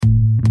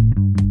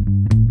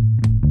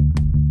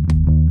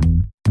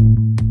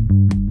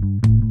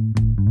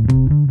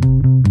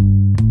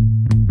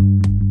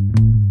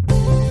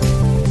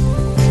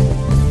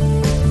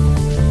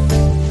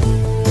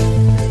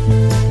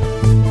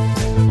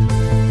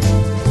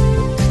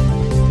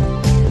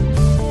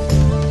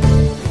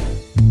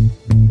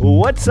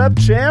What's up,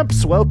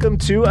 champs? Welcome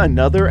to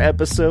another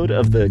episode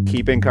of the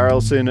Keeping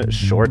Karlsson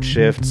Short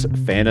Shifts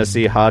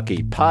Fantasy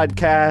Hockey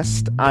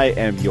Podcast. I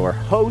am your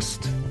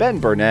host, Ben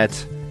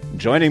Burnett.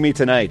 Joining me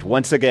tonight,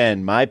 once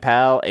again, my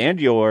pal and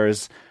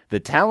yours,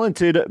 the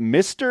talented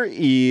Mr.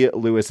 E,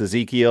 Louis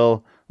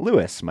Ezekiel.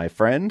 Louis, my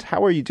friend,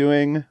 how are you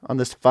doing on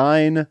this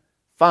fine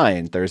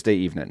Thursday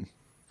evening?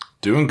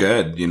 Doing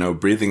good. You know,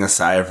 breathing a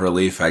sigh of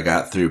relief. I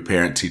got through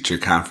parent-teacher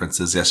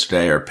conferences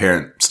yesterday, or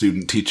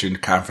parent-student-teacher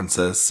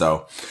conferences.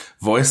 So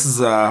voice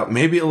is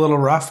maybe a little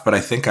rough, but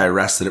I think I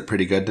rested it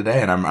pretty good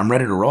today, and I'm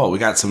ready to roll. We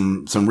got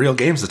some real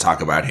games to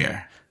talk about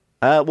here.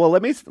 Well,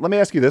 let me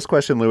ask you this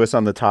question, Louis,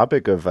 on the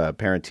topic of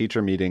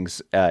parent-teacher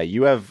meetings.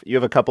 You have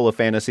a couple of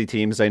fantasy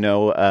teams, I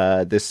know,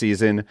 this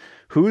season.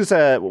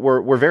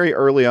 We're very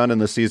early on in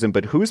the season,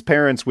 but whose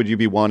parents would you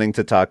be wanting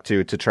to talk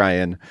to try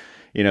and,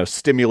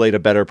 stimulate a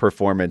better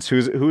performance?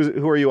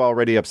 Who are you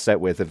already upset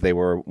with if they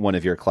were one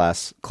of your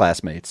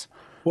classmates?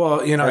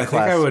 Well, I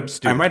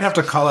think I might have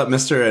to call up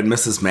Mr. and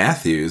Mrs.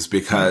 Matthews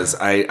because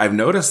I've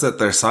noticed that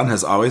their son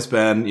has always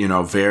been,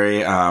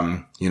 very,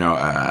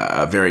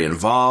 very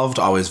involved,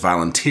 always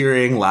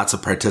volunteering, lots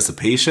of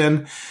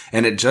participation.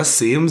 And it just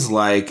seems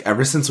like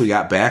ever since we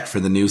got back for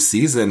the new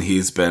season,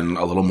 he's been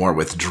a little more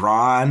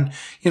withdrawn.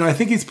 I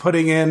think he's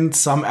putting in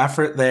some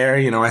effort there.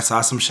 I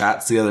saw some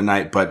shots the other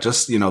night, but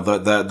just,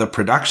 the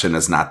production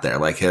is not there.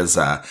 Like his,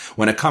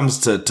 when it comes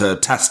to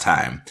test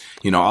time,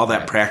 all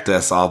that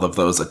practice, all of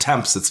those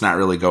attempts, it's not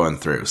really going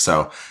through.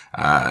 So,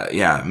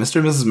 Mr.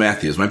 and Mrs.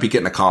 Matthews might be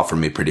getting a call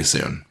from me pretty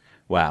soon.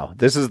 Wow.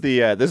 This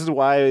is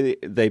why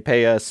they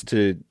pay us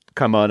to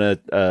come on a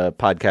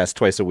podcast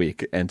twice a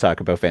week and talk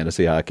about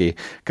fantasy hockey,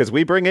 because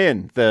we bring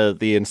in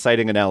the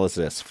inciting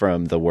analysis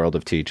from the world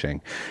of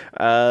teaching.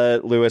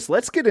 Louis,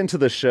 let's get into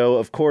the show.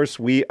 Of course,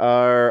 we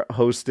are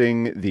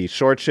hosting the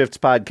Short Shifts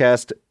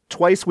podcast,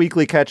 twice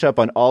weekly catch up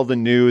on all the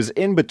news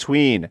in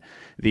between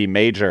the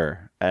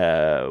major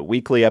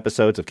weekly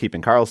episodes of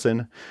Keeping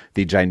Karlsson,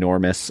 the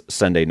ginormous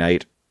Sunday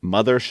night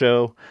Mother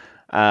Show.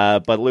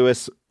 But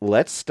Louis,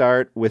 let's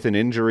start with an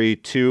injury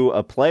to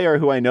a player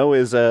who I know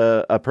is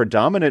a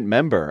predominant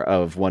member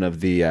of one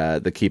of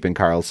the Keeping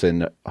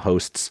Karlsson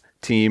hosts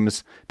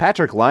teams.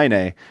 Patrik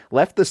Laine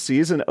left the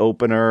season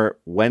opener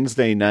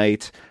Wednesday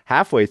night,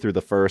 halfway through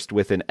the first,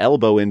 with an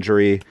elbow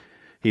injury.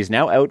 He's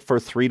now out for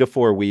 3 to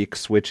 4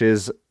 weeks, which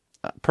is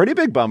a pretty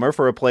big bummer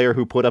for a player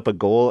who put up a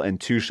goal and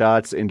 2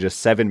 shots in just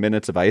 7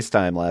 minutes of ice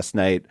time last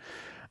night.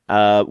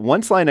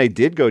 Once Laine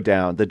did go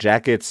down, the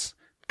Jackets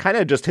kind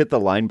of just hit the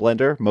line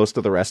blender most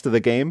of the rest of the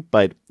game,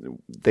 but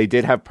they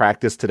did have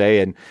practice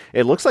today, and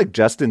it looks like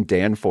Justin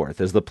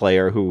Danforth is the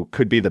player who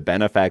could be the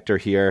benefactor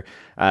here.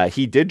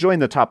 He did join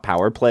the top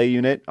power play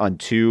unit on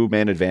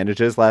 2-man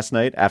advantages last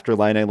night after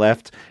Laine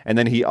left, and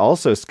then he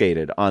also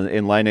skated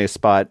in Laine's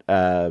spot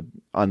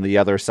on the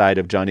other side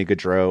of Johnny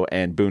Gaudreau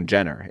and Boone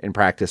Jenner in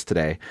practice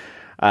today.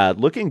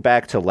 Looking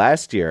back to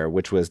last year,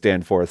 which was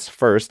Danforth's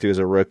first, he was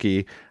a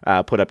rookie,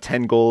 put up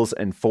 10 goals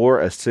and 4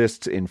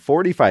 assists in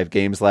 45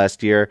 games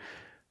last year,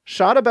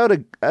 shot about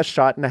a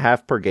shot and a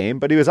half per game,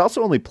 but he was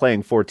also only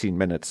playing 14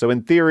 minutes. So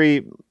in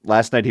theory,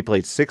 last night he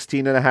played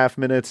 16 and a half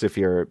minutes, if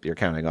you're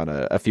counting on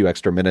a few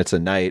extra minutes a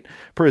night.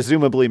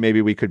 Presumably,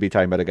 maybe we could be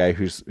talking about a guy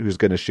who's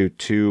going to shoot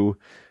to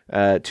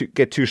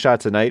get 2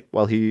 shots a night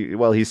while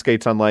he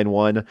skates on line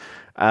 1.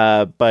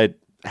 But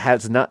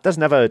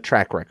doesn't have a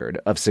track record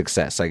of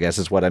success, I guess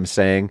is what I'm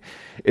saying.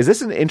 Is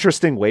this an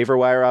interesting waiver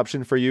wire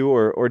option for you,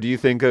 or do you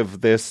think of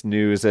this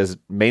news as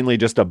mainly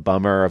just a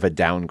bummer of a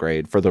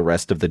downgrade for the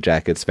rest of the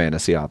Jackets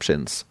fantasy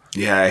options?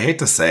 Yeah, I hate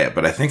to say it,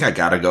 but I think I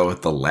gotta go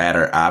with the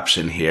latter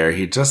option here.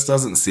 He just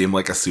doesn't seem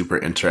like a super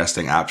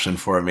interesting option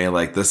for me.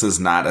 Like, this is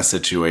not a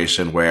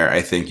situation where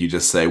I think you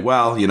just say,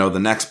 well, the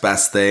next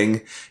best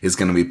thing is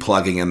going to be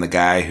plugging in the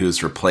guy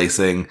who's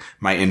replacing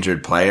my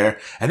injured player.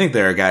 I think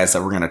there are guys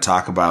that we're going to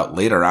talk about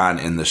later on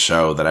in the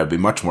show that I'd be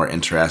much more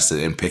interested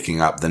in picking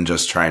up than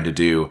just trying to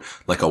do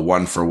like a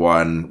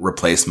 1-for-1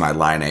 replace my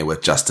Laine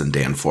with Justin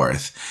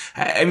Danforth.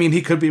 I mean,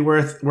 he could be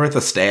worth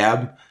a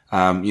stab.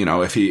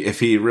 If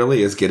he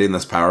really is getting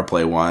this power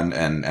play 1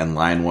 and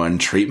line 1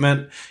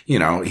 treatment,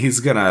 he's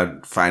gonna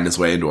find his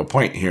way into a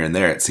point here and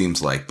there, it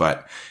seems like.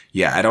 But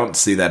yeah, I don't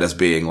see that as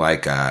being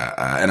like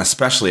an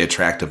especially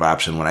attractive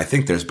option when I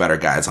think there's better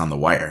guys on the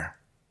wire.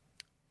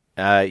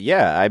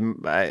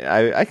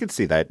 I could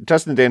see that.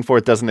 Justin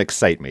Danforth doesn't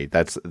excite me.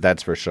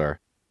 That's for sure.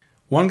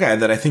 One guy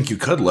that I think you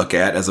could look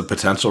at as a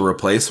potential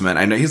replacement,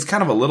 I know he's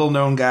kind of a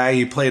little-known guy.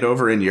 He played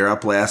over in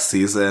Europe last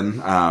season.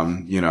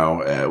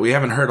 We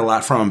haven't heard a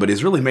lot from him, but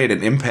he's really made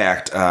an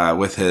impact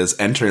with his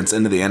entrance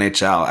into the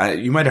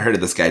NHL. You might have heard of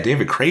this guy,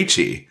 David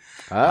Krejci.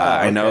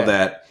 I know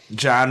that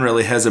John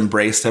really has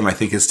embraced him. I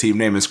think his team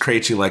name is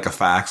Krejci Like a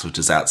Fox, which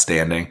is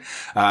outstanding.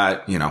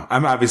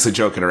 I'm obviously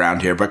joking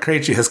around here, but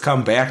Krejci has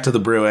come back to the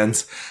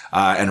Bruins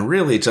and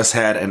really just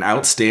had an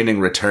outstanding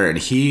return.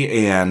 He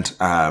and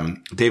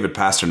David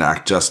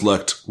Pastrnak just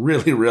looked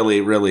really,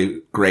 really,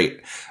 really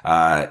great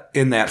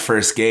in that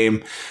first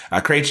game.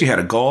 Krejci had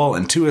a goal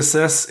and 2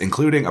 assists,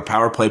 including a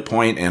power play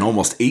point in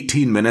almost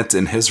 18 minutes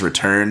in his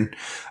return.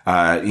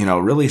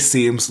 Really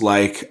seems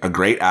like a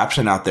great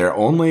option out there.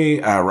 Only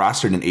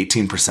rostered in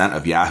 18%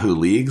 of Yahoo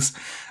leagues.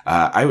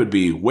 I would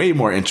be way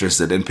more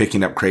interested in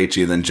picking up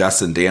Krejci than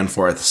Justin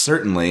Danforth,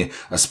 certainly,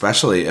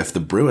 especially if the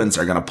Bruins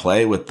are going to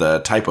play with the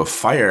type of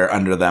fire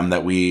under them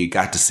that we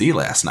got to see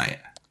last night.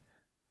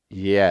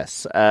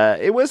 Yes,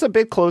 it was a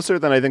bit closer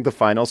than I think the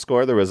final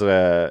score. There was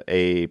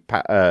a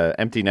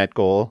empty net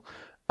goal.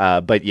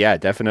 But yeah,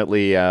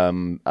 definitely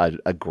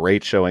a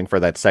great showing for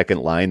that second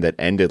line that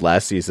ended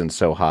last season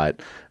so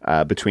hot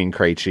between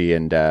Krejci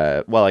and,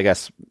 I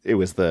guess it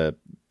was the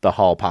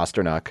Hall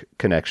Pastrnak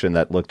connection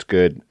that looked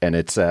good. And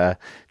it's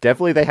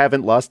definitely they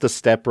haven't lost a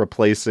step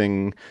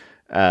replacing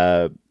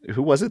who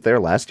was it there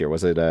last year?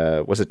 Was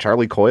it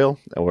Charlie Coyle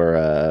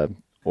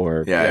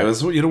it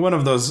was one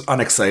of those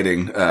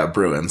unexciting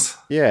Bruins.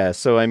 Yeah,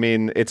 so I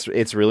mean,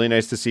 it's really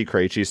nice to see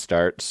Krejci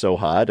start so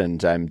hot,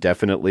 and I'm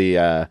definitely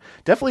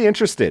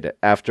interested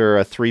after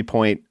a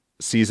 3-point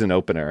season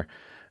opener.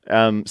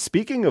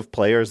 Speaking of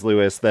players,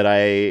 Lewis, that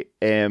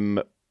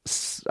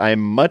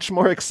I'm much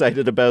more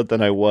excited about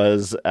than I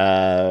was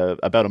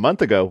about a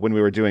month ago when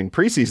we were doing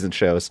preseason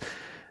shows.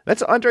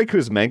 That's Andrei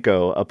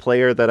Kuzmenko, a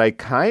player that I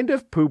kind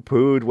of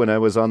poo-pooed when I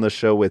was on the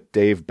show with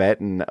Dave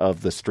Betton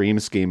of the Stream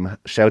Scheme.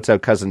 Shouts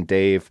out cousin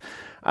Dave.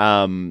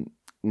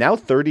 Now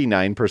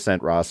 39%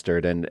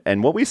 rostered.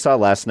 And what we saw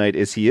last night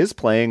is he is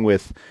playing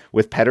with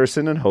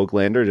Pettersson and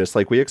Höglander, just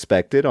like we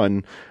expected,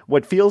 on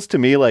what feels to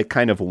me like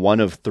kind of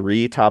one of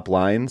 3 top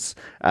lines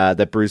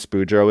that Bruce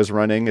Boudreau is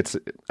running. It's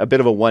a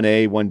bit of a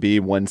 1A, 1B,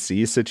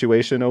 1C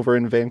situation over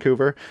in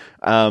Vancouver.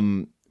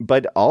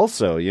 But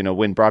also,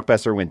 when Brock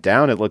Besser went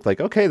down, it looked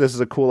like, okay, this is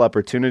a cool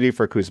opportunity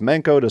for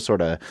Kuzmenko to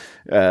sort of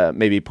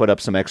maybe put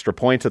up some extra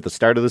points at the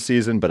start of the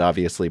season. But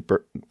obviously,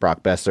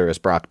 Brock Besser is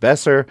Brock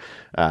Besser,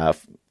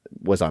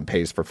 was on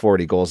pace for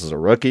 40 goals as a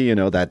rookie,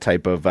 that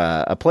type of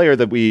a player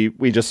that we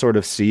just sort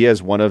of see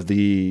as one of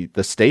the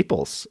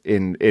staples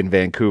in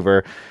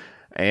Vancouver.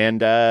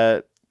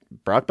 And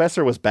Brock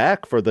Besser was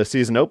back for the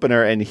season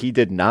opener, and he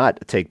did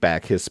not take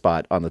back his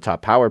spot on the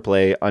top power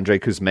play. Andrei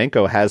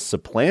Kuzmenko has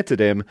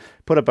supplanted him,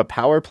 put up a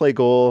power play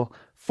goal,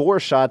 4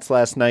 shots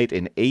last night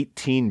in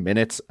 18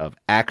 minutes of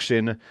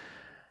action.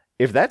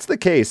 If that's the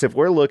case, if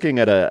we're looking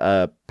at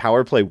a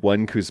power play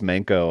 1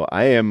 Kuzmenko,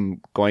 I am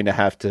going to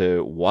have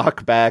to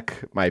walk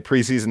back my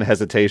preseason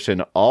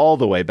hesitation all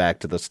the way back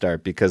to the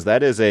start, because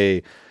that's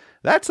a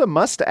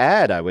must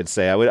add, I would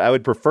say. I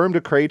would prefer him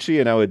to Krejci,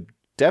 and I would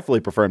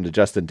definitely prefer him to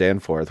Justin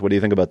Danforth. What do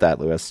you think about that,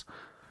 Lewis?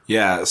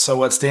 Yeah, so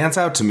what stands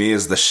out to me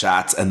is the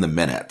shots and the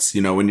minutes.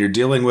 When you're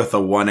dealing with a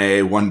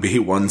 1A, 1B,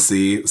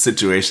 1C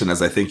situation, as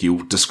I think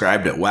you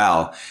described it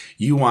well,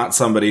 you want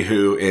somebody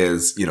who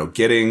is,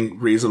 getting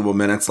reasonable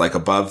minutes, like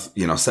above,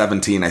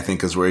 17, I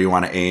think is where you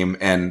want to aim.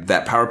 And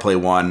that power play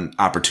 1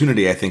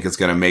 opportunity, I think, is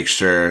going to make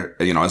sure,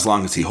 as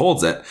long as he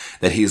holds it,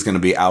 that he's going to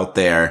be out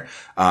there,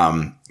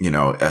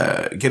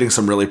 getting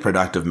some really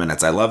productive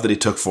minutes. I love that he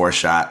took 4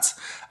 shots.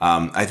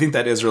 I think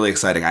that is really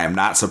exciting. I am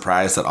not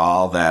surprised at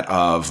all that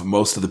of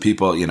most of the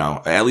people,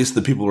 at least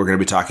the people we're going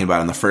to be talking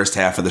about in the first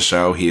half of the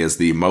show, he is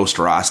the most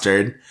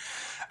rostered.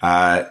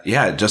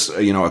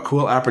 A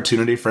cool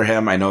opportunity for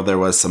him. I know there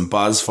was some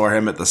buzz for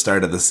him at the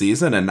start of the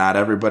season, and not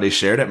everybody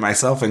shared it,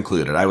 myself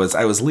included. I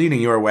was leaning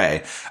your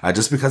way,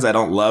 just because I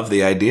don't love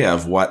the idea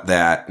of what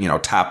that,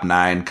 top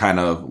 9 kind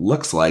of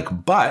looks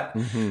like. But,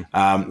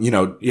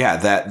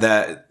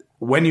 that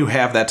when you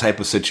have that type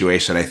of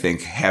situation, I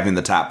think having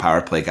the top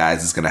power play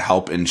guys is going to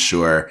help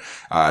ensure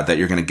that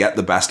you're going to get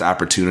the best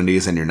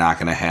opportunities, and you're not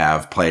going to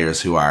have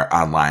players who are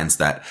on lines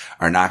that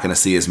are not going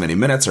to see as many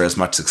minutes or as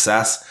much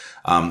success.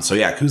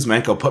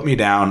 Kuzmenko put me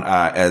down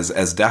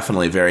as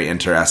definitely very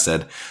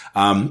interested.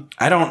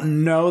 I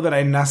don't know that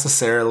I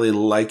necessarily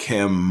like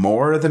him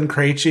more than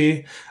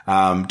Krejci,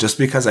 just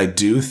because I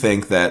do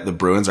think that the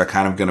Bruins are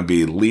kind of going to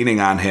be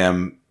leaning on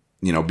him,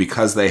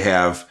 because they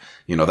have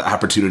the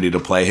opportunity to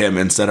play him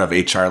instead of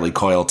a Charlie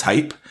Coyle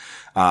type.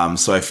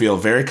 So I feel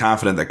very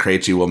confident that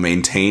Krejci will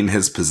maintain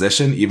his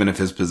position, even if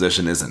his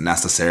position isn't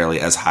necessarily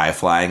as high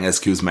flying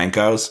as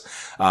Kuzmenko's.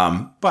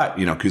 But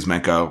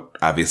Kuzmenko,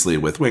 obviously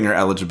with winger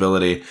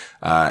eligibility,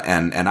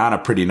 and on a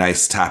pretty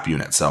nice top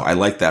unit. So I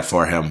like that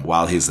for him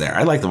while he's there.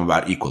 I like them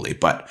about equally,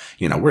 but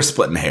we're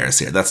splitting hairs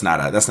here. That's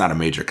not a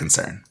major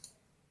concern.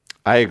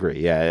 I agree.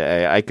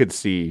 Yeah. I could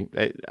see,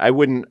 I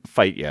wouldn't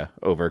fight you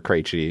over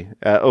Krejci,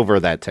 over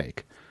that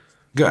take.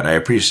 Good. I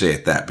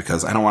appreciate that,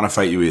 because I don't want to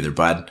fight you either,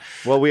 bud.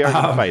 Well, we are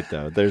going to fight,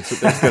 though. There's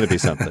going to be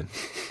something.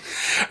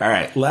 All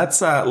right, let's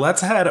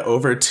head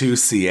over to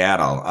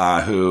Seattle,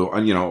 who,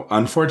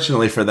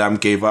 unfortunately for them,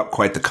 gave up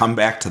quite the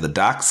comeback to the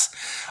Ducks.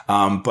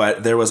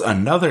 But there was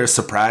another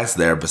surprise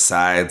there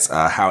besides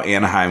how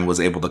Anaheim was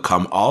able to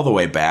come all the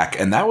way back,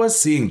 and that was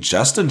seeing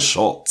Justin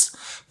Schultz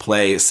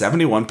play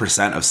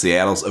 71% of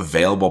Seattle's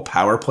available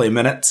power play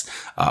minutes,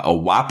 a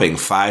whopping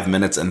 5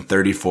 minutes and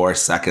 34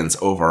 seconds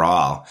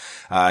overall.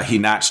 He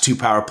notched 2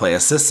 power play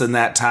assists in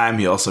that time.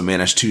 He also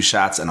managed 2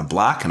 shots and a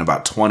block and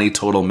about 20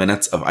 total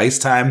minutes of ice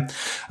time.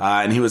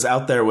 And he was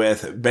out there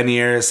with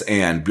Beniers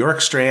and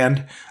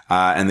Bjorkstrand,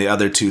 and the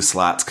other 2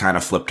 slots kind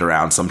of flipped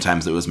around.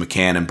 Sometimes it was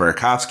McCann and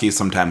Burakovsky.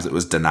 Sometimes it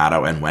was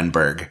Donato and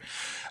Wenberg.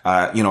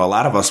 A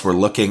lot of us were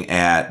looking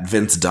at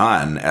Vince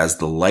Dunn as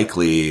the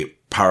likely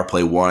power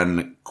play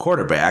 1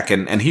 quarterback,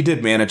 and he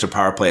did manage a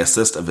power play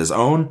assist of his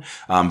own,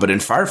 but in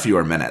far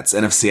fewer minutes.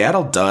 And if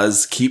Seattle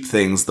does keep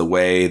things the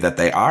way that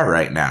they are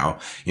right now,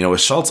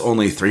 with Schultz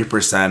only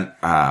 3%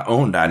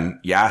 owned on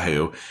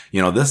Yahoo,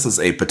 this is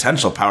a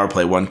potential power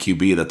play 1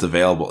 QB that's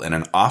available in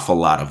an awful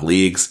lot of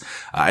leagues.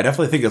 I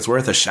definitely think it's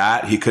worth a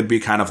shot. He could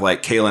be kind of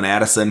like Kalen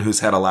Addison,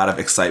 who's had a lot of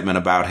excitement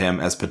about him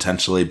as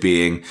potentially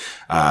being,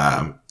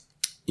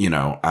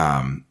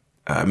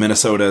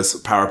 Minnesota's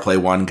power play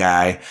 1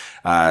 guy.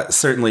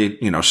 Certainly,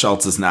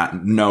 Schultz is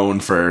not known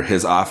for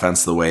his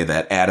offense the way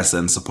that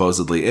Addison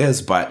supposedly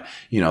is, but,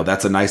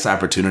 that's a nice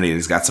opportunity.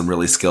 He's got some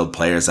really skilled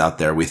players out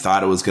there. We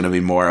thought it was going to be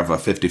more of a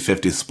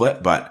 50-50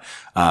 split, but,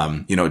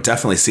 it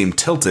definitely seemed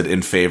tilted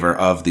in favor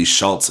of the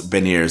Schultz,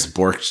 Beniers,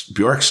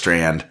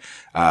 Bjorkstrand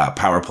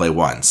power play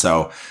 1.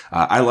 So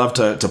I love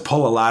to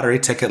pull a lottery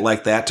ticket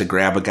like that to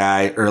grab a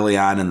guy early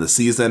on in the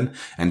season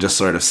and just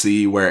sort of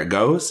see where it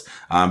goes.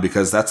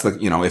 Because that's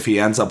if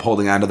he ends up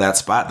holding on to that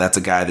spot, that's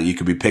a guy that you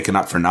could be picking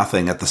up for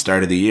nothing at the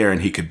start of the year,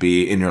 and he could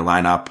be in your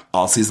lineup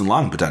all season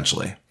long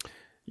potentially.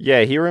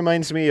 Yeah, he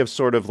reminds me of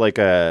sort of like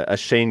a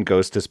Shane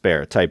Ghost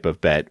Despair type of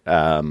bet,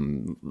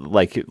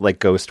 like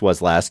Ghost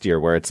was last year,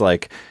 where it's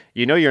like,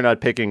 you're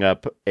not picking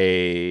up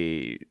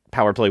a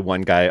power play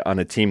 1 guy on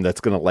a team that's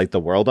going to light the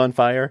world on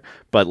fire,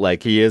 but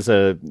like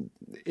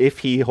if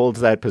he holds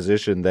that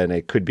position, then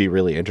it could be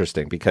really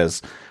interesting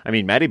because,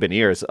 Matty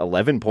Beniers,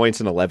 11 points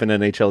in 11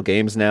 NHL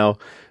games now.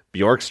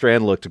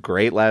 Bjorkstrand looked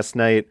great last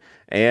night.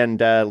 And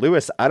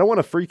Lewis, I don't want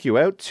to freak you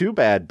out too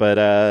bad, but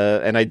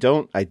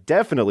I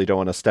definitely don't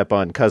want to step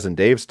on Cousin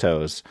Dave's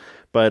toes.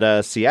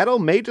 But Seattle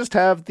may just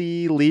have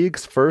the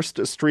league's first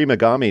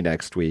streamagami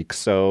next week,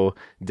 so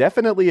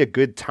definitely a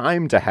good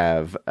time to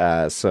have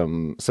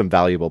some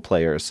valuable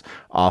players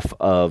off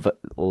of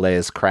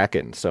Les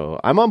Kraken. So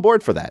I'm on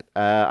board for that.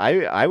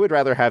 I would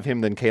rather have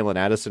him than Kalen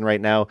Addison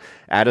right now.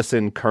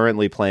 Addison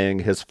currently playing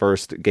his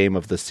first game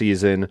of the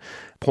season,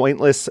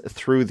 pointless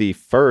through the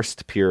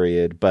first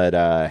period, but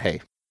hey.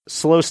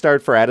 Slow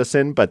start for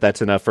Addison, but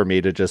that's enough for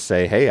me to just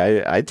say,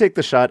 hey, I'd take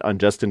the shot on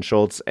Justin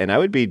Schultz, and I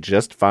would be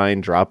just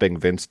fine dropping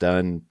Vince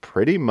Dunn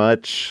pretty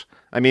much.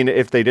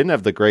 If they didn't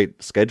have the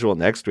great schedule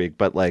next week,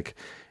 but like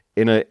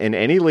in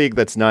any league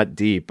that's not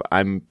deep,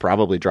 I'm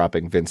probably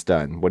dropping Vince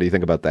Dunn. What do you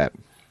think about that?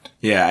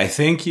 Yeah, I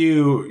think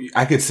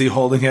I could see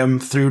holding him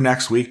through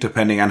next week,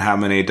 depending on how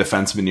many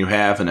defensemen you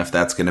have and if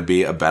that's going to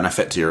be a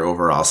benefit to your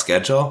overall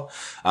schedule.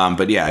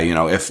 But yeah,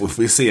 if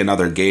we see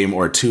another game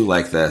or 2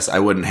 like this, I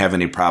wouldn't have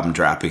any problem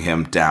dropping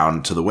him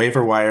down to the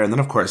waiver wire. And then,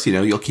 of course,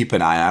 you'll keep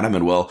an eye on him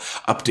and we'll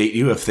update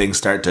you if things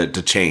start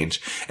to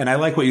change. And I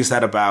like what you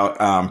said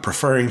about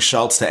preferring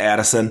Schultz to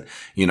Addison.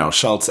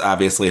 Schultz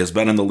obviously has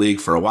been in the league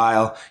for a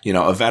while.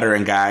 A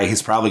veteran guy.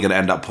 He's probably going to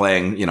end up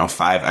playing,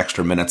 5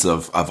 extra minutes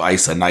of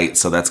ice a night.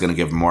 So that's going to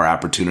give him more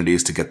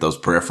opportunities to get those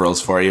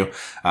peripherals for you.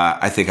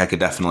 I think I could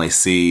definitely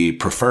see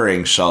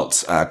preferring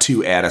Schultz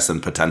to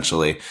Addison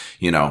potentially,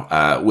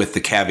 with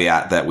the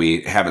caveat that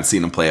we haven't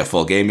seen him play a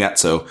full game yet.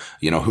 So,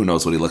 who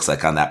knows what he looks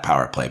like on that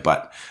power play.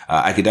 But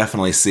I could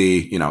definitely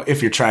see,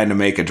 if you're trying to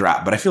make a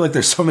drop. But I feel like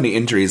there's so many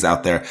injuries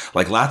out there.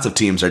 Like lots of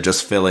teams are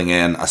just filling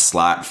in a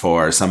slot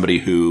for somebody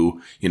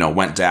who,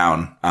 went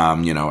down,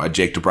 a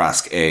Jake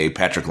DeBrusk, a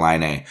Patrick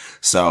Laine.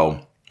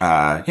 So,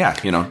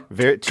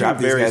 two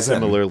very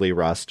similarly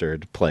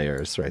rostered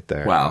players right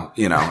there. Well,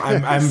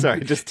 I'm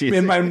sorry, just teasing.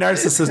 In my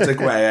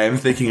narcissistic way, I'm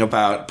thinking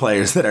about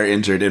players that are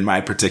injured in my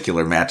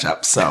particular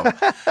matchup. So,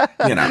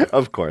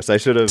 of course, I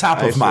should have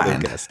top of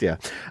mind. Guessed, yeah.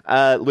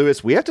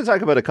 Lewis, we have to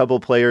talk about a couple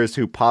players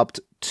who popped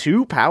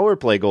 2 power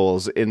play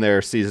goals in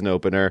their season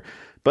opener.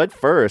 But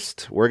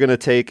first, we're going to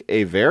take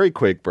a very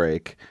quick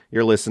break.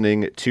 You're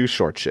listening to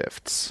Short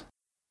Shifts.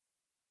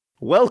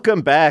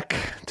 Welcome back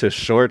to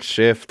Short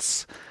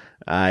Shifts.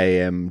 I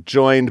am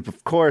joined,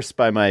 of course,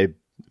 by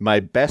my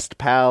best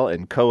pal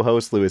and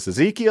co-host, Louis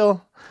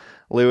Ezekiel.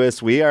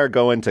 Louis, we are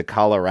going to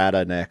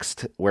Colorado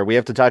next, where we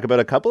have to talk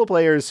about a couple of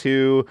players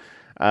who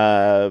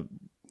are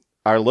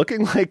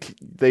looking like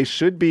they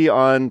should be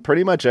on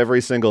pretty much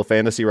every single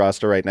fantasy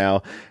roster right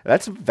now.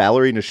 That's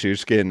Valeri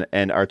Nichushkin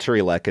and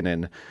Artturi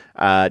Lehkonen.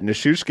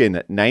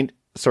 Nichushkin,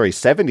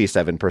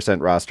 77%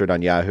 rostered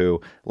on Yahoo.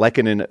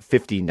 Lehkonen,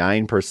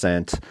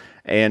 59%.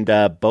 And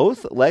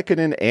both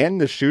Lehkonen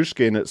and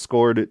Nichushkin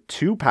scored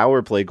 2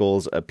 power play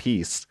goals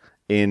apiece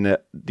in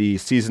the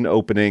season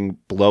opening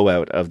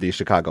blowout of the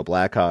Chicago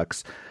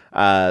Blackhawks.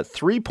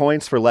 3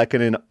 points for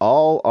Lehkonen,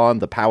 all on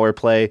the power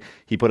play.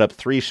 He put up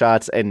 3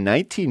 shots and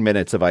 19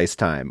 minutes of ice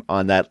time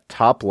on that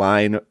top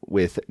line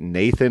with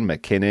Nathan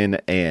MacKinnon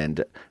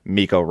and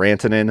Mikko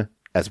Rantanen,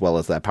 as well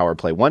as that power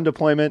play 1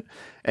 deployment.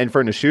 And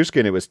for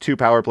Nichushkin, it was 2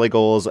 power play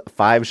goals,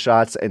 5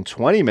 shots, and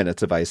 20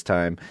 minutes of ice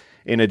time,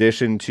 in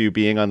addition to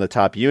being on the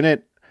top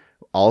unit,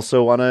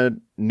 also on a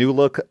new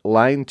look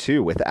line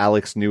 2 with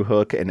Alex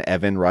Newhook and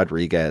Evan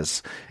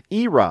Rodriguez.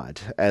 Erod,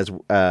 as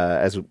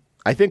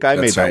I think I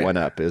made that one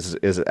up, is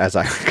as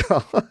I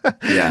recall.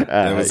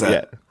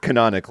 Yeah,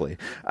 canonically.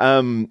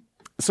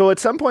 So at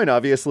some point,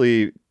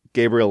 obviously,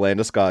 Gabriel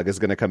Landeskog is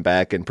going to come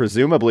back, and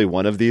presumably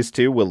one of these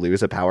two will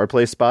lose a power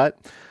play spot.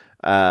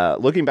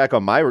 Looking back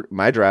on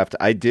my draft,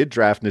 I did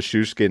draft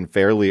Nichushkin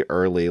fairly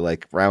early,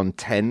 like round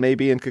 10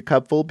 maybe in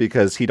Cupful,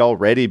 because he'd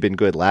already been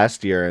good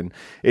last year, and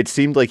it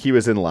seemed like he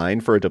was in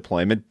line for a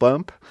deployment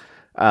bump.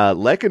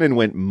 Lehkonen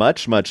went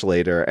much, much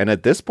later. And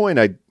at this point,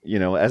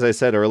 as I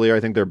said earlier, I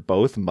think they're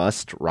both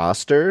must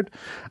rostered.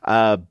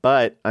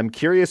 But I'm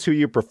curious who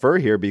you prefer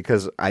here,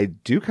 because I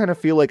do kind of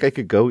feel like I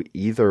could go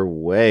either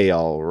way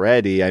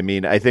already. I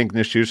mean, I think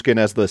Nichushkin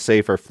has the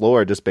safer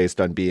floor just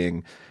based on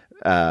being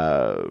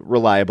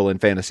reliable in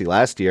fantasy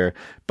last year.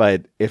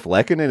 But if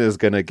Lehkonen is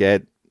going to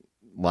get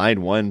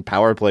line 1,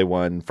 power play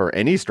 1 for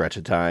any stretch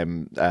of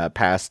time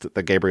past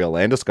the Gabriel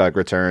Landeskog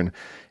return,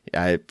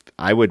 I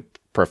would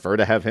prefer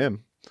to have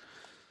him.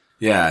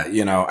 Yeah,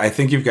 I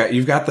think you've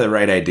got the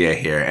right idea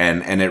here,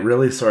 and it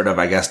really sort of,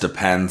 I guess,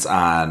 depends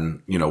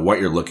on what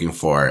you're looking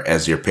for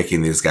as you're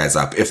picking these guys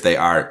up, if they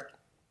are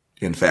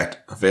in fact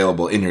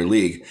available in your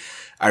league.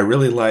 I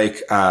really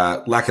like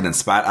Lehkonen's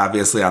spot,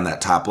 obviously, on that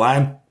top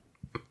line,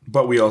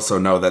 but we also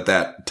know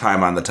that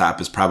time on the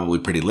top is probably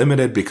pretty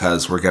limited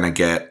because we're going to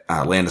get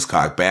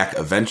Landeskog back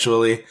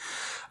eventually.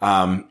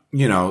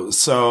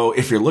 So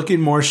if you're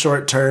looking more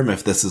short term,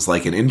 if this is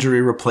like an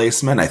injury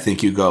replacement, I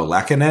think you go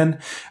Lehkonen.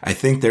 I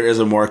think there is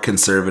a more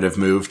conservative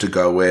move to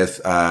go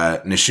with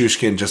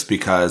Nichushkin, just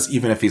because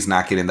even if he's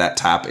not getting that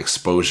top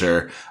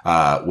exposure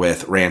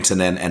with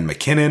Rantanen and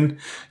MacKinnon,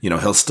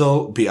 he'll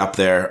still be up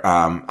there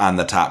on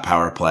the top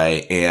power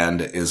play and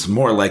is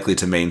more likely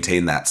to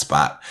maintain that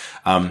spot.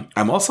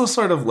 I'm also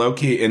sort of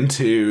low-key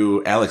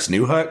into Alex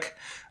Newhook.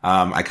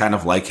 I kind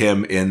of like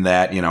him in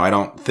that, I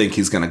don't think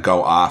he's going to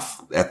go off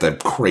at the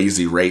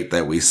crazy rate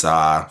that we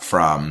saw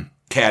from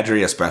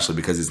Kadri, especially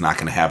because he's not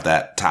going to have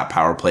that top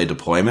power play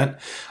deployment.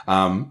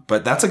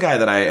 But that's a guy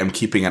that I am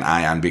keeping an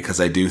eye on, because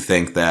I do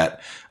think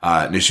that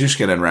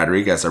Nichushkin and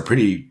Rodriguez are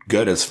pretty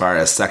good as far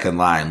as second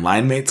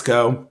line mates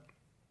go.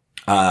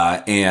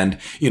 And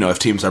if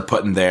teams are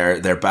putting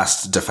their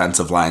best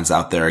defensive lines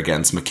out there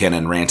against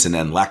MacKinnon,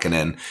 Rantanen,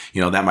 Lehkonen,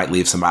 that might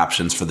leave some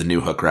options for the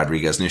Newhook,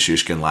 Rodriguez,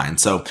 Nichushkin line.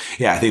 So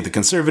yeah, I think the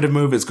conservative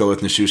move is go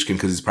with Nichushkin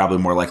because he's probably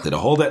more likely to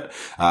hold it.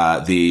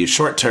 The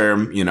short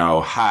term,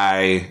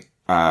 high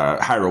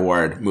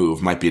reward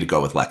move might be to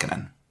go with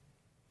Lehkonen.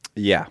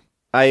 Yeah.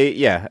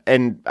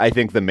 And I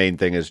think the main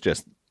thing is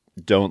just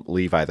don't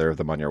leave either of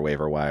them on your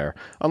waiver wire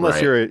unless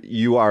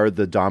you are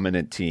the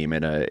dominant team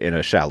in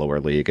a shallower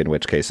league, in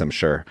which case I'm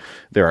sure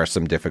there are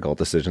some difficult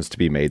decisions to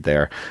be made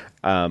there.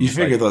 You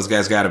figure those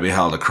guys got to be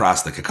held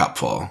across the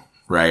Cupful,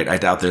 right? I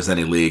doubt there's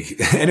any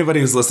league. Anybody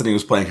who's listening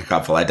who's playing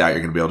Cupful, I doubt you're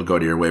going to be able to go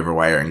to your waiver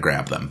wire and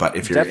grab them. But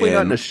if you're definitely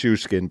not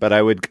Nichushkin, but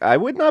I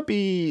wouldn't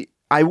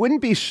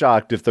be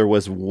shocked if there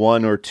was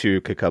 1 or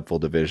 2 Cupful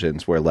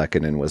divisions where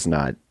Lehkonen was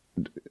not.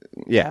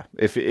 Yeah,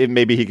 if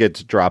maybe he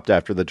gets dropped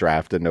after the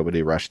draft and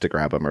nobody rushed to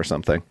grab him or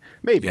something.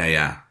 Maybe.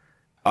 Yeah.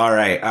 All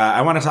right.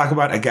 I want to talk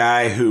about a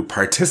guy who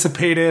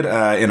participated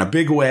in a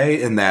big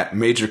way in that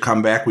major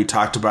comeback we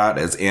talked about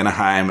as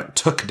Anaheim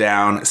took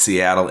down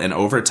Seattle in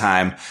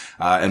overtime.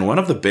 And one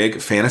of the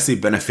big fantasy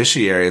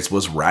beneficiaries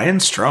was Ryan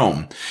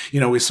Strome.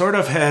 We sort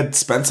of had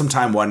spent some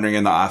time wondering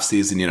in the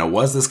offseason,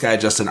 was this guy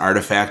just an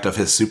artifact of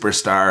his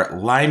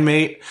superstar line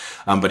mate?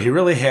 But he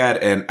really had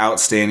an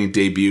outstanding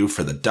debut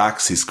for the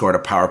Ducks. He scored a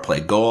power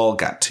play goal,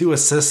 got 2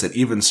 assists at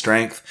even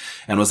strength,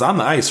 and was on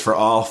the ice for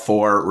all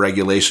 4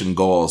 regulation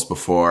goals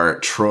before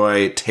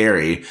Troy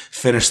Terry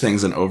finished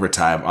things in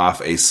overtime off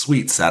a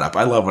sweet setup.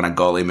 I love when a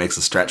goalie makes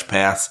a stretch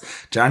pass.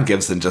 John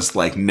Gibson just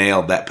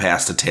nailed that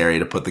pass to Terry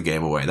to put the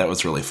game away. That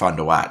was really fun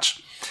to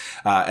watch.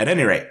 At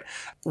any rate,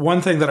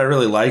 one thing that I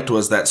really liked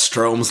was that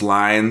Strome's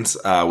lines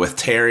with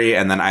Terry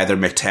and then either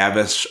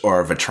McTavish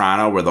or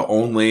Vetrano were the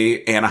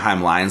only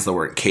Anaheim lines that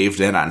weren't caved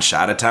in on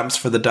shot attempts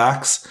for the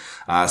Ducks.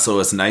 So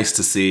it's nice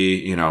to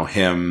see,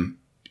 him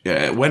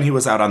when he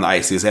was out on the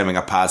ice, he was having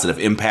a positive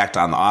impact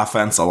on the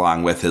offense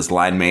along with his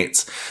line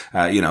mates.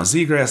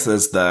 Zegras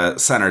is the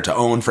center to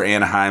own for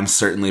Anaheim,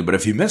 certainly, but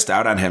if you missed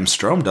out on him,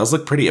 Strome does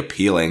look pretty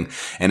appealing.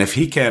 And if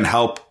he can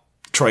help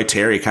Troy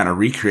Terry kind of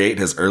recreate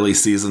his early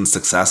season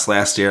success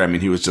last year, I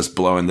mean, he was just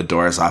blowing the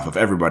doors off of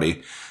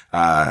everybody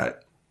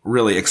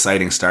really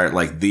exciting start,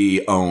 like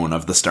the own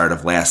of the start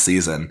of last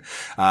season.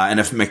 And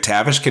if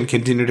McTavish can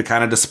continue to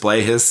kind of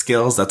display his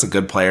skills, that's a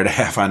good player to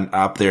have on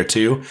up there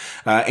too.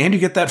 And you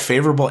get that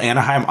favorable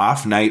Anaheim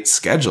off night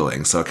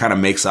scheduling. So it kind of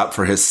makes up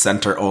for his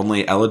center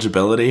only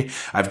eligibility.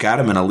 I've got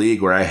him in a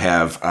league where I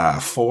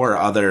have 4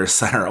 other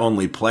center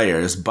only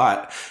players,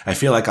 but I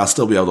feel like I'll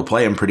still be able to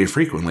play him pretty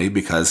frequently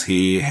because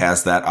he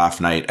has that off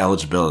night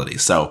eligibility.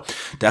 So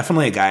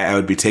definitely a guy I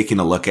would be taking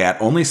a look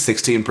at. Only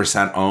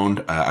 16%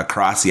 owned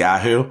across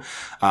Yahoo.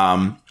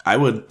 I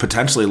would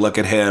potentially look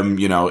at him,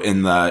 you know,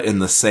 in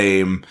the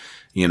same,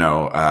 you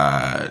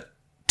know,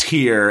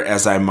 tier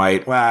as I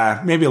might,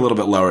 maybe a little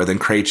bit lower than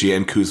Krejci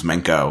and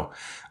Kuzmenko.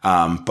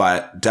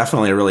 But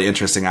definitely a really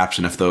interesting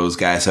option if those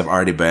guys have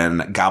already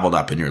been gobbled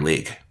up in your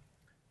league.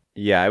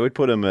 Yeah, I would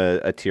put him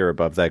a tier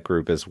above that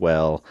group as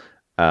well.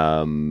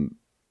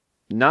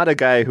 Not a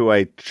guy who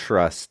I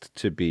trust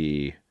to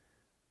be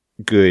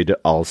good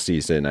all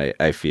season.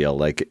 I feel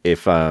like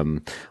if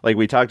like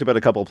we talked about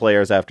a couple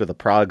players after the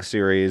Prague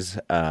series,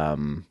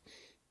 Nino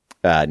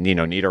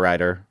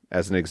Niederreiter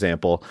as an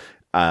example,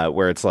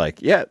 where it's like,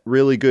 yeah,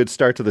 really good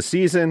start to the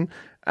season.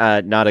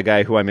 Not a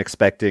guy who I'm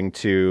expecting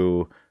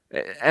to,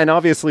 and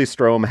obviously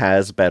Strome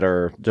has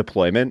better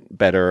deployment,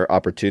 better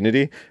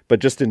opportunity, but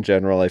just in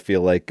general, I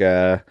feel like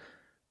I'm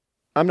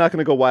not going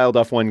to go wild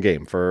off one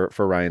game for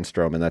Ryan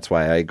Strome, and that's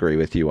why I agree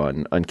with you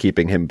on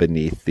keeping him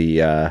beneath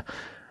the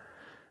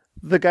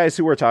guys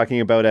who we're talking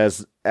about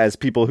as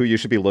people who you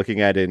should be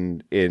looking at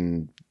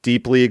in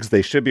deep leagues.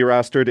 They should be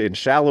rostered. In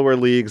shallower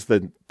leagues,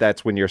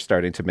 that's when you're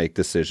starting to make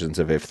decisions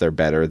of if they're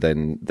better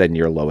than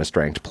your lowest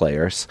ranked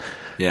players.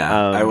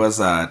 Yeah, I was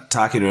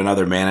talking to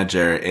another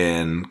manager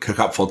in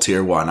Cookupful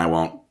Tier 1. I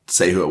won't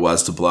say who it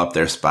was to blow up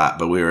their spot,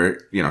 but we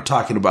were,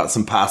 talking about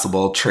some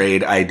possible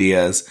trade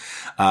ideas.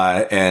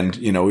 And,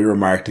 we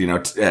remarked,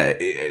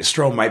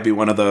 Strome might be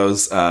one of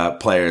those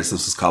players.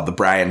 This was called the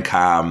Brian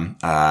Com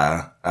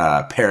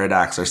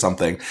paradox or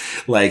something.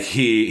 Like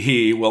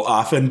he will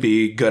often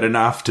be good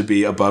enough to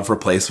be above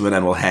replacement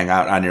and will hang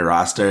out on your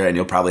roster, and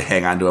you'll probably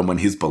hang on to him when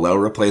he's below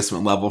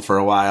replacement level for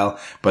a while,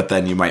 but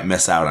then you might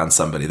miss out on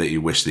somebody that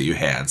you wish that you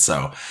had.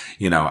 So,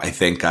 I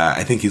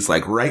think he's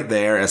like right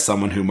there as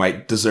someone who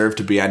might deserve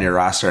to be on your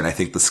roster. And I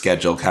think the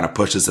schedule kind of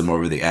pushes him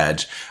over the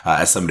edge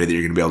as somebody that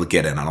you're going to be able to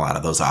get in on a lot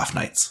of those off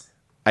nights.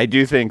 I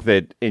do think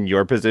that in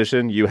your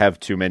position, you have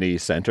too many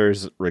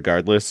centers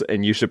regardless,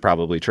 and you should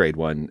probably trade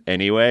one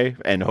anyway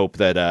and hope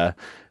that that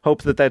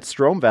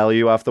Strome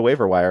value off the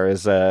waiver wire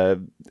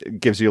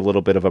gives you a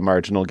little bit of a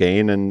marginal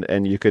gain,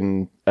 and you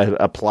can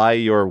apply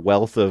your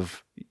wealth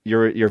of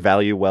your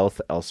value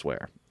wealth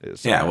elsewhere.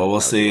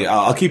 We'll see.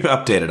 I'll keep you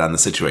updated on the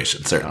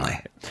situation, certainly.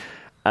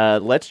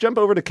 Let's jump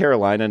over to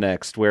Carolina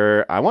next,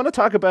 where I want to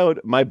talk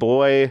about my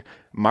boy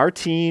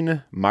Marty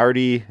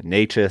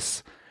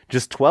Necas.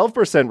 Just 12%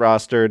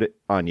 rostered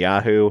on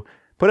Yahoo.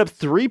 Put up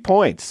 3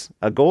 points,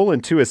 a goal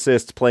and 2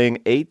 assists,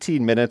 playing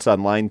 18 minutes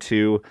on line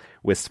 2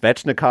 with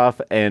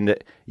Svechnikov and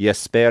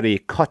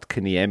Jesperi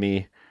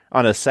Kotkaniemi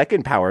on a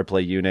second power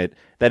play unit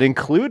that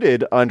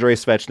included Andrei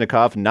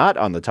Svechnikov, not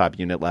on the top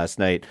unit last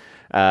night.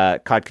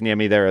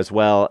 Kotkaniemi there as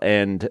well,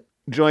 and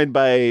joined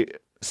by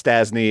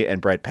Stasny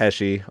and Brett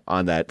Pesce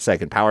on that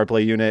second power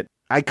play unit.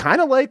 I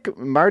kind of like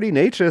Marty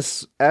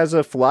Necas as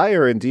a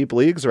flyer in deep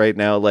leagues right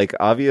now. Like,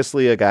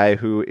 obviously a guy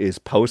who is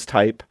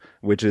post-hype,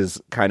 which is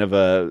kind of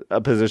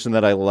a position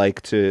that I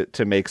like to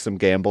make some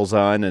gambles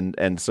on.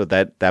 And so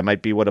that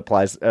might be what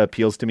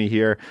appeals to me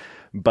here.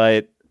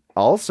 But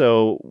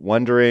also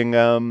wondering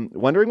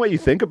what you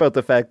think about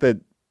the fact that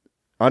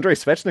Andrei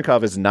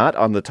Svechnikov is not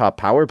on the top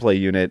power play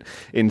unit.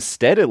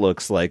 Instead, it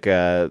looks like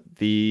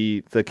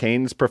the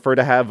Canes prefer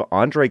to have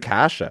Andre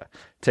Kasha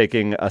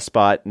taking a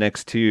spot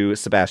next to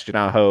Sebastian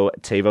Aho,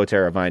 Teuvo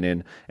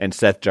Teravainen, and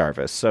Seth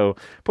Jarvis. So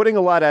putting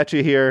a lot at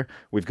you here.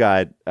 We've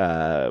got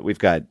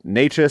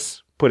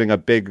Necas putting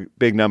up big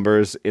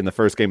numbers in the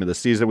first game of the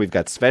season. We've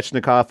got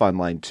Svechnikov on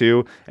line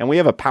 2, and we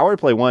have a power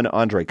play 1,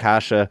 Andre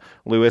Kasha.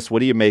 Lewis, what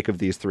do you make of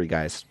these 3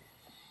 guys?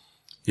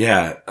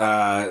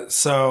 Yeah.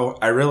 So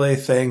I really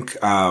think,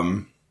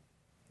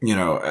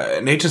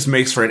 Necas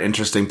makes for an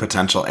interesting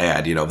potential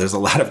ad. There's a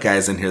lot of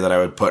guys in here that I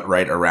would put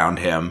right around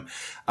him.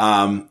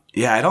 I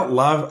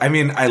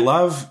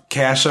love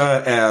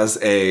Kasha as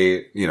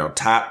a,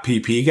 top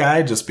PP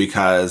guy just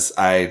because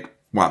I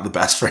want the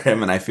best for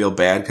him, and I feel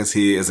bad because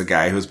he is a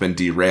guy who's been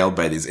derailed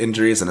by these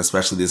injuries, and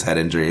especially these head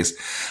injuries.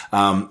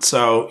 I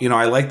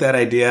like that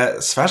idea.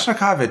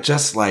 Svechnikov, it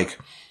just like,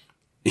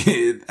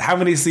 how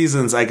many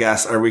seasons, I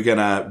guess, are we going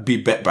to be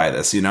bit by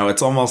this?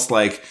 It's almost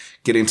like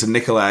getting to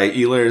Nikolai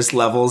Ehlers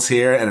levels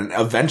here. And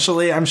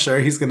eventually, I'm sure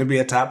he's going to be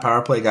a top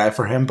power play guy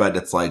for him. But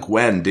it's like,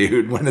 when,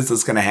 dude? When is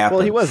this going to happen?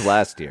 Well, he was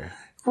last year.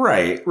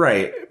 Right.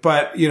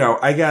 But,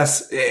 I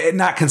guess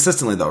not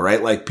consistently though,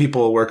 right? Like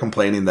people were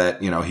complaining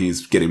that,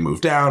 he's getting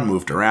moved down,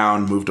 moved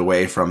around, moved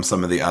away from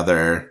some of the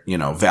other,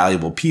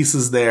 valuable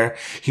pieces there.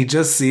 He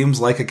just seems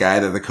like a guy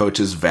that the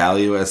coaches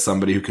value as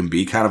somebody who can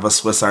be kind of a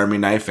Swiss Army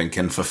knife and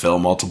can fulfill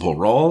multiple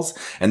roles.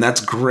 And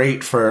that's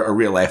great for a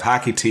real life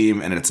hockey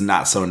team. And it's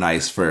not so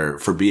nice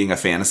for being a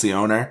fantasy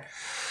owner.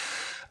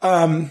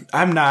 I'm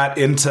not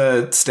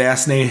into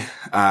Stastny.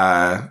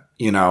 I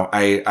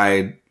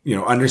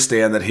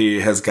understand that he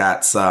has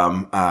got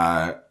some,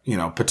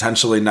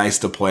 potentially nice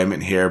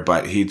deployment here,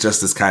 but he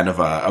just is kind of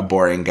a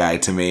boring guy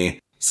to me.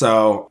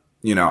 So,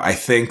 I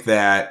think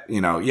that,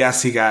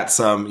 yes, he got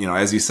some,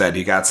 as you said,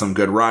 he got some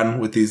good run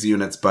with these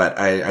units, but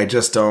I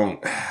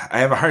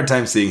have a hard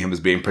time seeing him as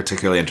being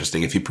particularly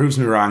interesting. If he proves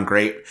me wrong,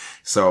 great.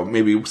 So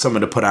maybe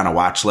someone to put on a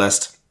watch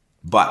list,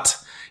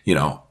 but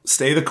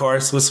stay the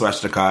course with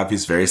Svechnikov.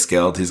 He's very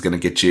skilled. He's going to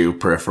get you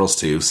peripherals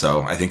too.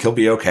 So I think he'll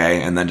be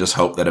okay. And then just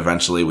hope that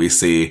eventually we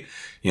see,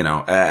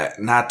 I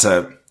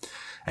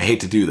hate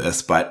to do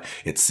this, but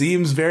it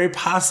seems very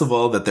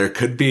possible that there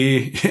could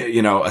be,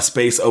 a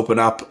space open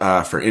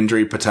up, for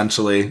injury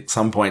potentially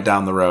some point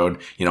down the road.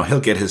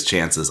 He'll get his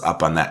chances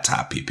up on that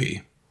top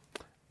PP.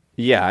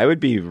 Yeah, I would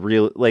be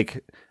real.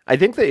 I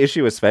think the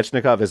issue with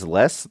Svechnikov is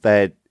less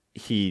that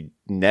he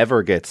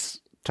never gets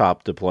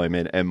top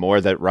deployment and more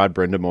that Rod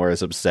Brind'Amour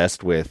is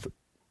obsessed with.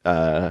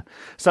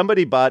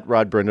 Somebody bought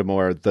Rod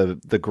Brind'Amour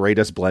the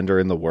greatest blender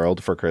in the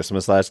world for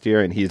Christmas last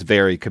year, and he's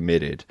very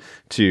committed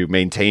to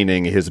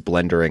maintaining his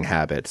blendering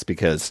habits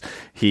because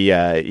he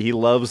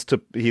loves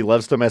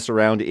to mess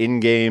around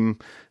in game,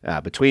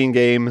 between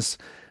games.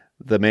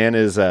 The man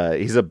is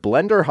he's a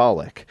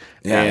blender-holic.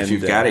 Yeah, and if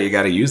you've got it, you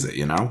got to use it,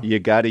 You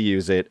got to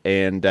use it.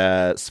 And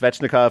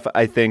Svechnikov,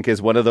 I think,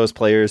 is one of those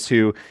players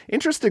who,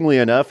 interestingly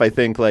enough, I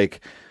think,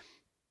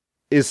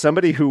 is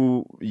somebody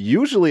who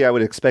usually I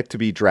would expect to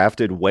be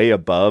drafted way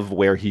above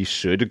where he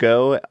should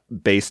go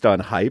based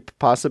on hype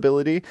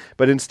possibility.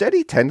 But instead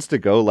he tends to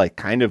go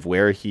kind of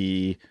where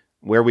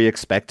we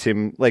expect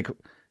him,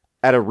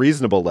 at a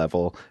reasonable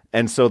level.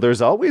 And so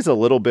there's always a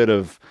little bit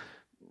of,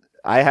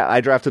 I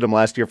drafted him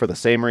last year for the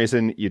same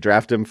reason. You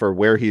draft him for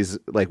where he's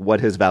what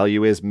his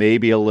value is,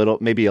 maybe a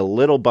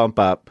little bump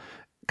up,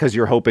 because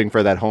you're hoping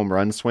for that home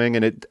run swing.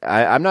 And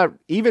I'm not,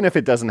 even if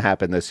it doesn't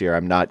happen this year,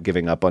 I'm not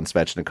giving up on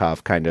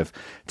Svechnikov kind of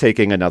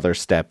taking another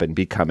step and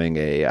becoming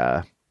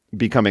a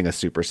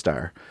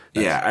superstar.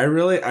 Yeah, I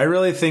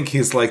really think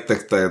he's like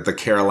the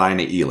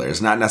Carolina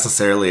Ehlers, not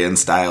necessarily in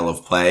style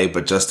of play,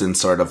 but just in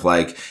sort of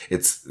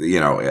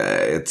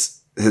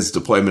it's his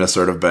deployment has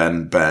sort of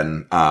been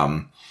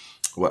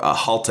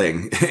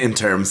halting in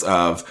terms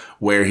of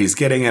where he's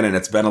getting it, and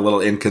it's been a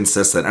little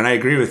inconsistent. And I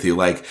agree with you,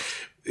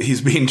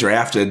 he's being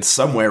drafted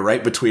somewhere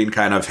right between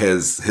kind of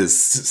his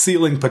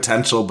ceiling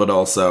potential, but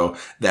also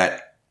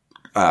that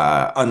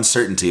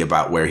uncertainty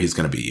about where he's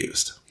going to be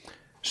used.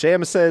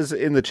 Sham says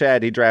in the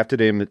chat he drafted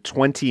him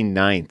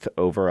 29th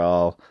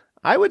overall.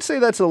 I would say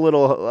that's a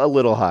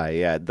little high.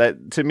 Yeah,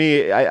 that to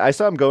me, I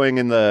saw him going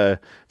in the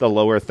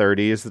lower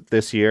 30s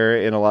this year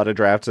in a lot of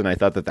drafts, and I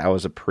thought that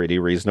was a pretty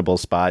reasonable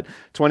spot.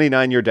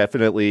 29, you're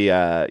definitely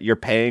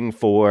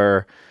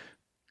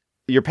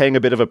you're paying a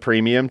bit of a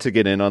premium to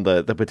get in on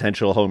the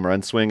potential home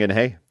run swing, and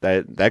hey,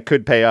 that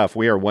could pay off.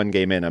 We are one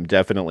game in. I'm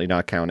definitely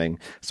not counting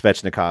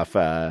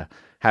Svechnikov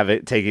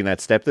taking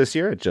that step this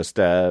year. Just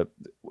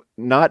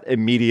not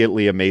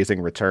immediately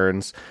amazing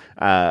returns.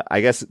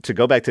 I guess to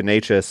go back to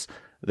Necas,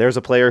 there's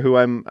a player who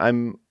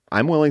I'm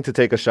willing to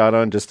take a shot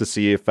on just to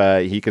see if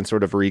he can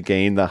sort of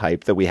regain the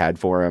hype that we had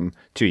for him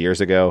 2 years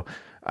ago.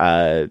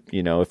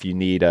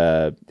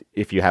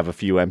 If you have a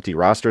few empty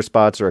roster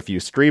spots or a few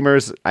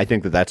streamers, I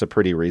think that's a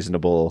pretty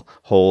reasonable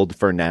hold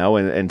for now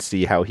and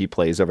see how he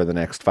plays over the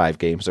next 5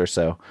 games or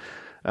so.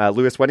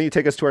 Lewis, why don't you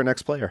take us to our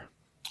next player?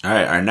 All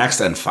right, our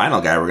next and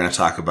final guy we're going to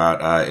talk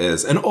about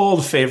is an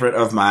old favorite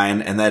of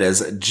mine, and that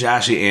is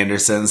Joshy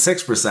Anderson,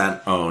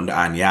 6% owned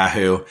on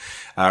Yahoo.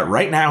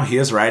 Right now, he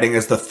is riding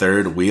as the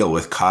third wheel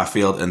with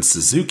Caulfield and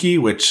Suzuki,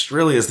 which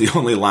really is the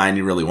only line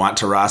you really want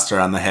to roster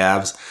on the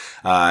Habs,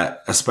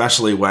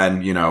 especially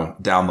when,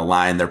 down the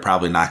line, they're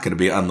probably not going to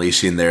be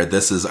unleashing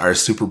this is our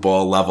Super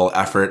Bowl level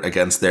effort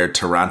against their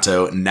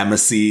Toronto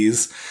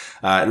nemesis.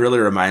 It really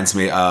reminds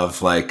me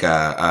of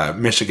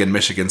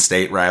Michigan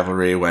State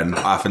rivalry when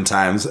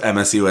oftentimes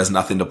MSU has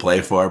nothing to play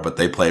for, but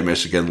they play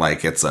Michigan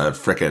like it's a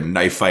frickin'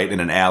 knife fight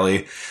in an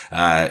alley.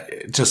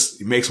 It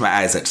just makes my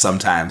eyes itch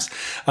sometimes.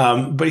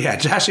 But yeah,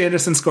 Josh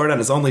Anderson scored on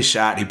his only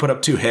shot. He put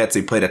up 2 hits.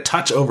 He played a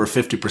touch over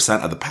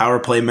 50% of the power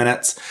play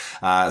minutes.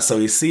 So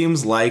he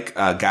seems like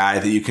a guy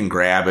that you can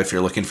grab if you're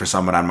looking for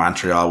someone on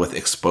Montreal with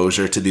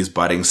exposure to these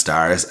budding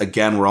stars.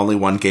 Again, we're only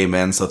 1 game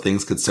in, so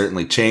things could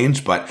certainly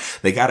change, but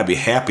they got to be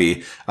happy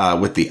happy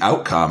with the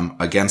outcome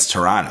against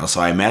Toronto.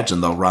 So I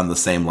imagine they'll run the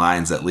same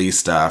lines at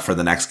least for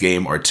the next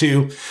game or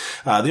two.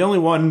 The only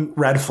one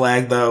red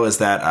flag, though, is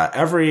that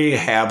every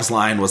Habs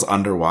line was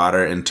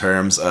underwater in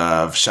terms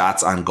of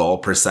shots on goal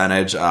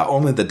percentage.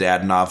 Only the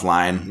Dadonov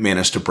line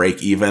managed to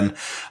break even.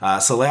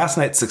 So last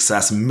night's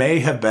success may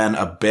have been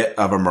a bit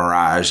of a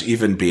mirage,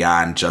 even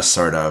beyond just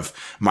sort of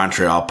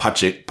Montreal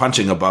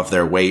punching above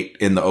their weight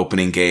in the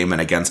opening game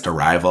and against a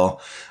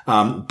rival.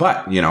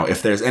 But, you know,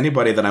 if there's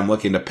anybody that I'm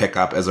looking to pick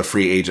up as a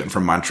free agent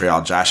from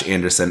Montreal, Josh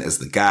Anderson is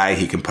the guy.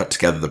 He can put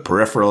together the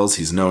peripherals.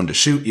 He's known to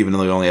shoot, even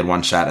though he only had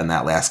one shot in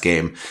that last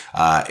game.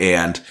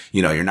 And,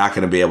 you know, you're not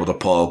going to be able to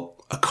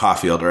pull a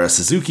Caulfield or a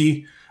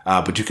Suzuki,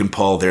 but you can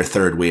pull their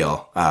third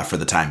wheel for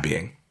the time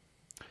being.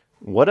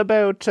 What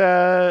about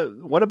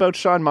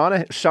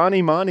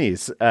Shawnee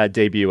Monty's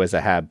debut as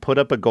a Hab? Put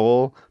up a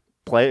goal,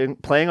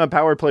 playing on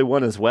power play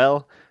one as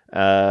well.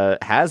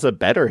 Has a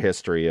better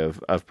history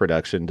of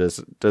production.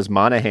 Does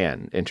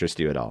Monahan interest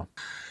you at all?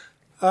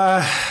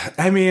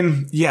 I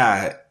mean,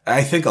 yeah,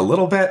 I think a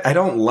little bit. I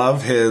don't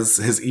love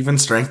his even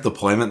strength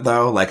deployment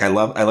though. Like I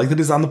like that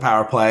he's on the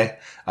power play.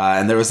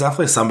 And there was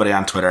definitely somebody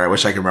on Twitter, I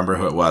wish I could remember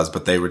who it was,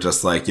 but they were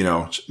just like, you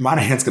know,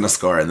 Monahan's going to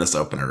score in this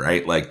opener,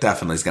 right? Like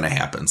definitely is going to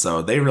happen.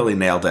 So they really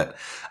nailed it.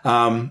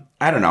 I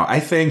don't know. I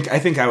think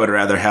I would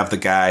rather have the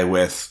guy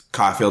with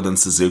Caulfield and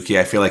Suzuki.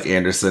 I feel like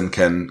Anderson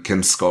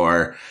can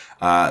score,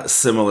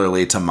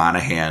 similarly to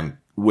Monahan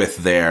with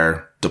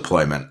their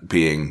deployment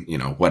being, you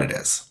know, what it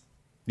is.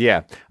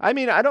 Yeah. I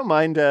mean, I don't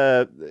mind,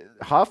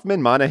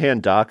 Hoffman,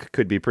 Monahan, Doc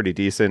could be pretty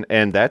decent.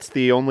 And that's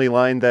the only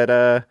line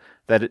that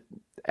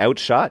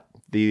outshot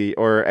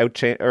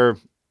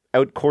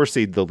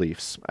out-Corsied the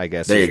Leafs, I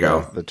guess. There you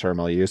go. The term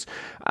I'll use.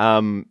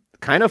 Kind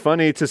of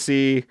funny to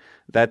see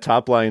that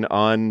top line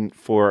on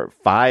for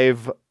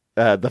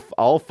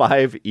all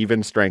five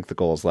even strength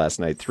goals last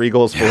night. 3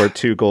 goals for,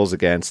 2 goals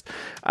against.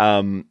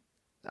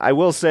 I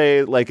will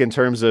say, like, in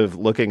terms of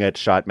looking at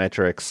shot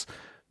metrics,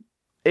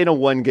 in a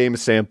 1-game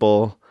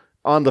sample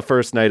on the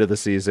first night of the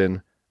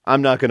season,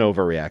 I'm not going to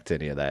overreact to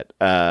any of that.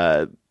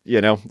 You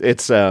know,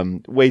 it's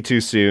way too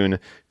soon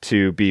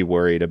to be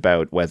worried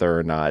about whether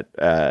or not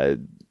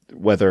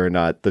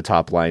the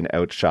top line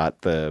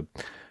outshot the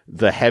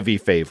heavy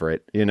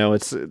favorite. You know,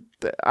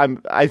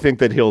 I think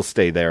that he'll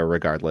stay there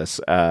regardless,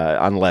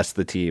 unless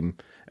the team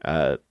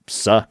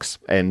sucks,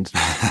 and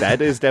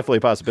that is definitely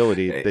a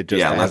possibility. That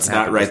just let's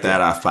not write that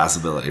off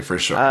possibility for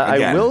sure.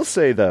 I will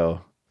say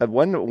though,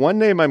 one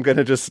name I got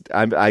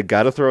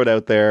to throw it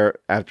out there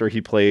after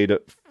he played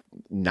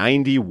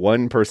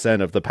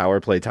 91% of the power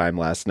play time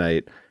last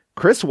night.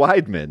 Chris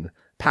Weidman,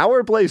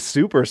 power play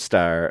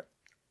superstar.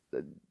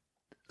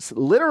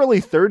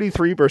 Literally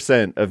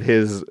 33% of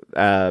his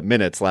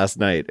minutes last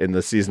night in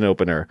the season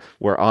opener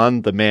were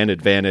on the man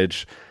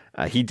advantage.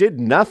 He did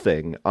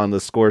nothing on the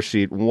score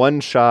sheet. 1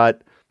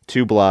 shot,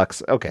 2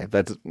 blocks. Okay,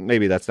 that's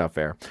not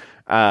fair.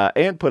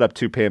 And put up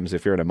 2 PIMs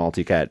if you're in a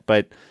multi-cat.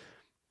 But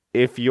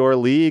if your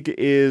league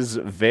is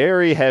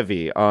very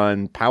heavy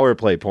on power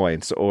play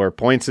points or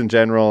points in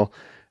general,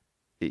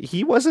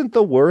 he wasn't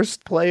the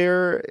worst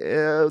player,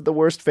 the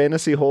worst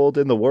fantasy hold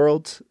in the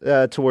world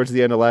towards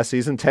the end of last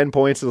season. 10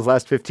 points in the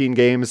last 15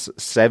 games,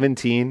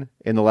 17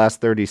 in the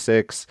last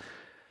 36.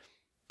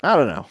 I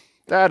don't know.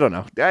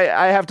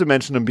 I have to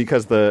mention him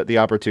because the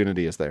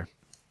opportunity is there.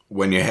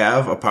 When you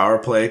have a power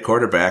play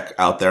quarterback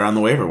out there on the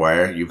waiver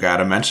wire, you've got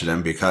to mention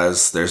him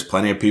because there's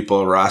plenty of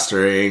people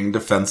rostering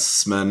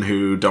defensemen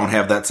who don't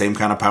have that same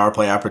kind of power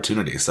play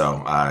opportunity. So,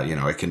 you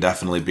know, it can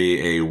definitely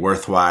be a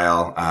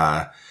worthwhile,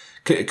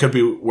 it could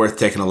be worth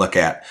taking a look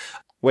at.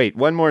 Wait,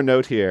 one more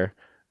note here.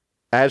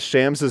 As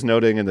Shams is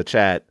noting in the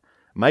chat,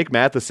 Mike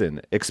Matheson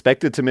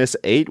expected to miss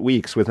 8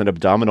 weeks with an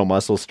abdominal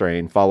muscle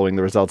strain following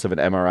the results of an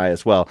MRI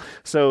as well.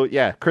 So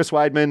yeah, Chris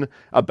Weidman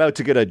about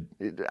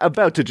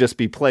to just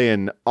be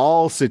playing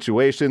all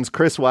situations.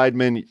 Chris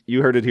Weidman,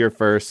 you heard it here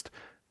first.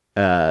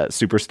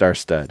 Superstar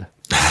stud.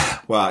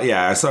 Well,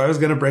 yeah, so I was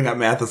going to bring up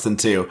Matheson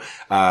too.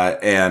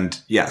 And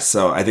yeah,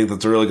 so I think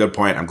that's a really good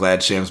point. I'm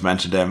glad Shams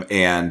mentioned him.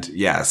 And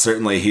yeah,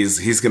 certainly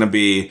he's going to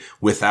be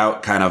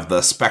without kind of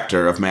the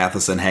specter of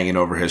Matheson hanging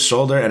over his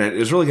shoulder. And it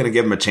is really going to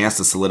give him a chance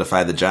to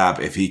solidify the job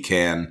if he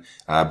can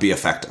be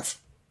effective.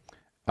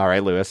 All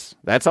right, Lewis,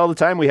 that's all the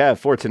time we have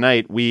for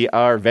tonight. We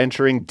are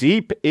venturing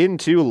deep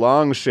into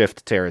long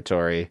shift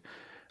territory.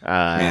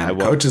 Man,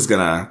 coach is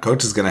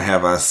gonna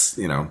have us,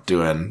 you know,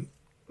 doing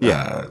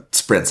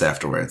sprints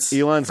afterwards.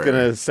 Elon's going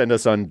to send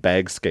us on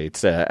bag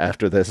skates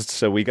after this.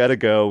 So we got to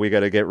go. We got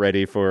to get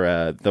ready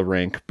for the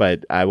rink.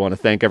 But I want to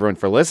thank everyone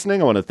for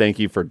listening. I want to thank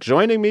you for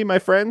joining me, my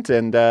friend.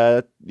 And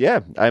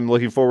I'm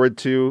looking forward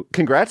to,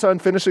 congrats on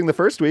finishing the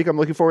first week. I'm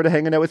looking forward to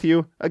hanging out with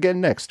you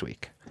again next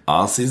week.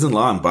 All season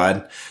long,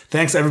 bud.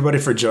 Thanks everybody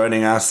for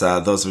joining us.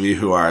 Those of you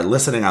who are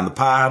listening on the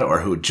pod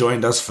or who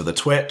joined us for the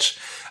Twitch.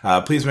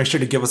 Please make sure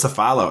to give us a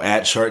follow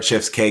at Short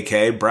Shifts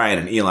KK. Brian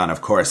and Elon,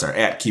 of course, are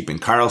at Keeping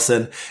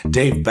Carlson.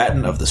 Dave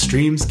Betton of the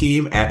Stream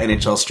Scheme at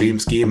NHL Stream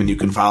Scheme. And you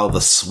can follow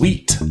the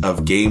suite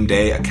of Game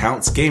Day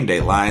accounts, Game Day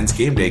Lines,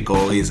 Game Day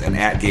Goalies, and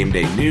at Game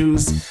Day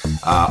News,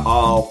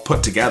 all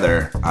put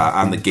together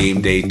on the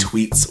Game Day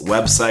Tweets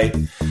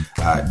website.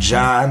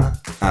 John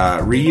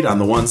Reed on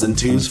the ones and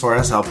twos for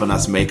us, helping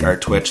us make our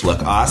Twitch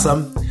look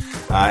awesome.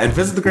 And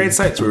visit the great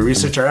sites where we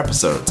research our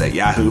episodes at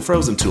Yahoo,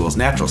 Frozen Tools,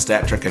 Natural,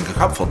 Stat Trick, and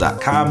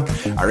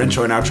Cupful.com. Our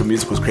intro and outro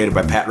music was created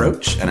by Pat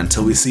Roach. And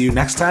until we see you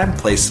next time,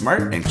 play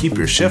smart and keep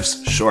your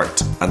shifts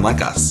short,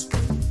 unlike us.